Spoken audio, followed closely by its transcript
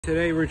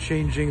Today we're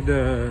changing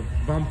the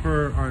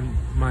bumper on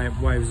my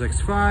wife's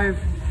X5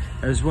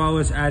 as well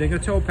as adding a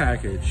tow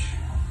package.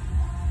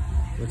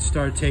 Let's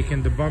start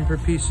taking the bumper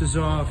pieces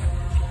off.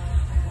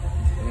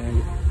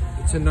 And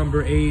it's a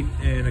number 8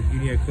 and you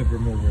need a clip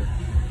remover.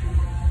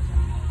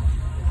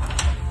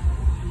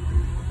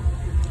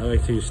 I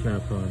like to use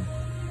Snap-on.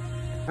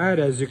 Alright,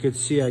 as you can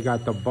see, I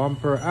got the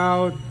bumper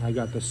out, I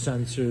got the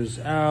sensors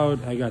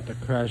out, I got the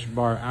crash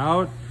bar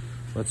out.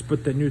 Let's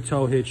put the new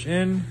tow hitch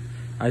in.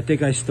 I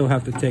think I still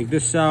have to take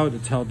this out.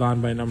 It's held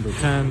on by number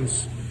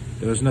 10s.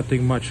 There was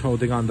nothing much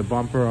holding on the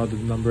bumper other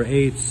than number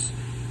 8s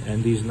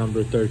and these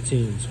number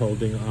 13s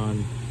holding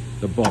on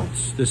the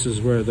bolts. This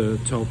is where the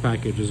tow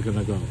package is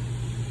gonna go.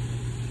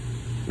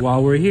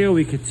 While we're here,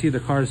 we can see the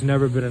car's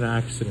never been in an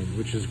accident,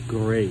 which is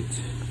great.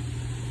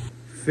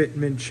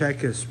 Fitment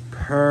check is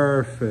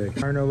perfect.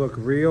 Starting to look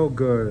real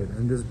good,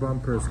 and this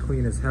bumper is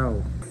clean as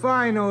hell.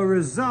 Final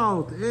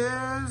result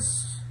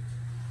is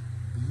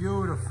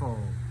beautiful.